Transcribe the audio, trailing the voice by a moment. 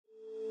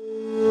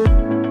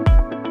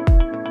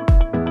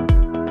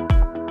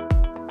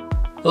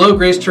Hello,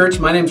 Grace Church.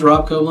 My name is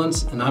Rob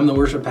Koblenz, and I'm the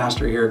worship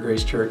pastor here at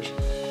Grace Church.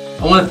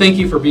 I want to thank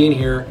you for being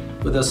here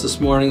with us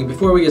this morning.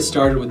 Before we get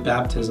started with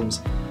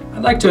baptisms,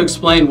 I'd like to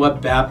explain what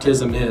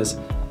baptism is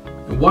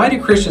and why do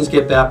Christians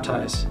get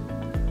baptized.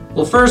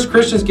 Well, first,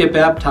 Christians get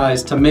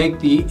baptized to make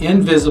the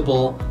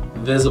invisible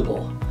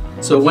visible.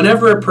 So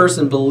whenever a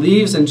person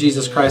believes in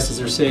Jesus Christ as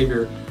their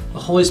Savior, the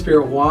Holy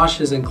Spirit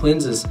washes and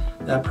cleanses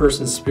that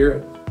person's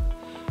spirit.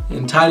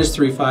 In Titus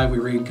 3:5 we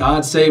read,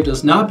 God saved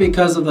us not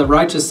because of the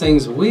righteous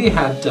things we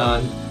had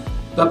done,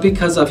 but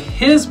because of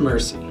His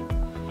mercy.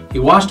 He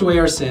washed away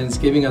our sins,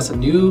 giving us a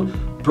new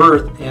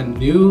birth and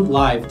new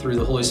life through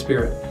the Holy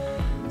Spirit.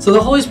 So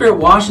the Holy Spirit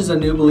washes a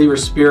new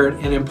believer's spirit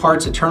and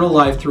imparts eternal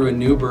life through a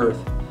new birth.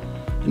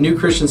 A new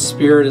Christian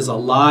spirit is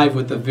alive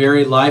with the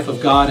very life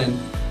of God and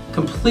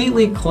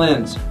completely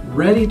cleansed,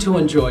 ready to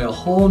enjoy a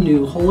whole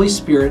new Holy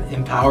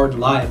Spirit-empowered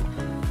life.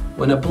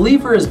 When a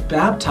believer is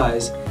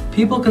baptized,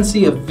 people can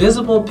see a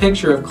visible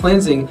picture of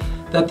cleansing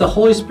that the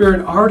Holy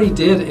Spirit already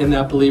did in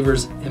that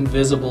believer's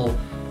invisible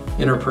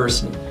inner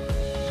person.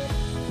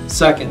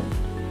 Second,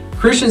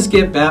 Christians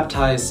get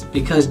baptized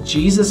because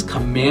Jesus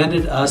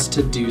commanded us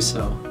to do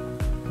so.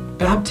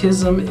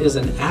 Baptism is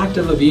an act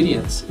of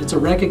obedience. It's a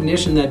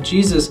recognition that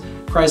Jesus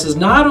Christ is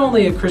not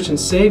only a Christian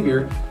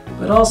Savior,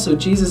 but also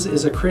Jesus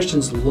is a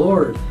Christian's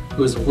Lord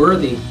who is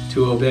worthy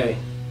to obey.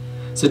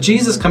 So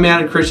Jesus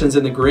commanded Christians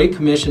in the Great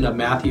Commission of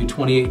Matthew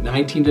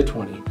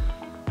 28:19-20.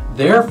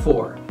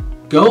 Therefore,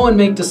 go and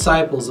make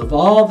disciples of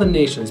all the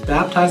nations,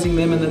 baptizing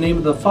them in the name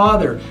of the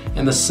Father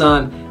and the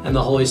Son and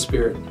the Holy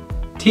Spirit.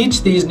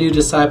 Teach these new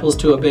disciples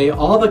to obey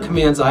all the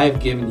commands I have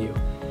given you.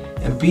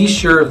 And be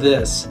sure of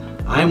this,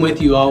 I am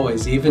with you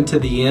always, even to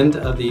the end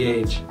of the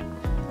age.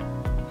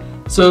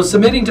 So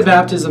submitting to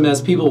baptism as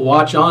people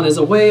watch on is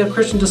a way a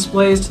Christian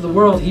displays to the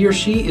world he or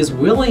she is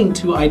willing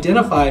to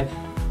identify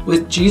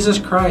with Jesus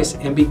Christ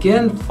and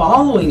begin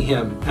following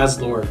Him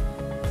as Lord.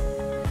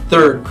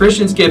 Third,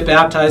 Christians get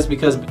baptized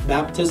because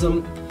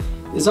baptism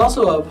is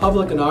also a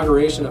public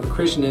inauguration of a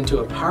Christian into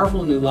a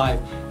powerful new life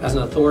as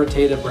an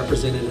authoritative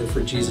representative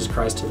for Jesus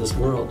Christ to this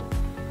world.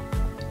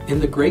 In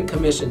the Great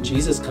Commission,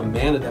 Jesus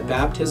commanded that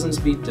baptisms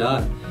be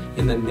done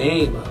in the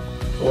name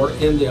of, or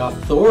in the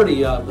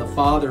authority of, the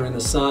Father and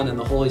the Son and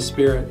the Holy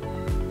Spirit.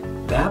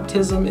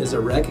 Baptism is a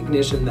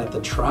recognition that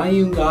the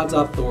triune God's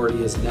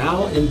authority is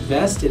now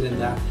invested in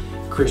that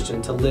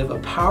Christian to live a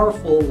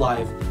powerful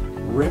life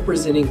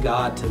representing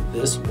God to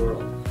this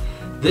world.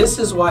 This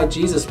is why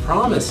Jesus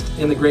promised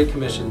in the Great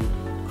Commission,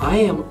 I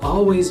am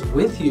always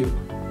with you.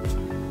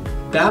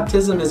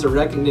 Baptism is a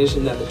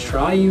recognition that the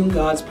triune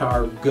God's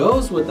power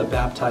goes with the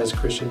baptized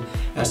Christian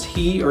as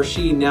he or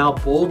she now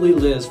boldly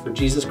lives for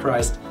Jesus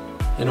Christ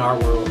in our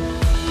world.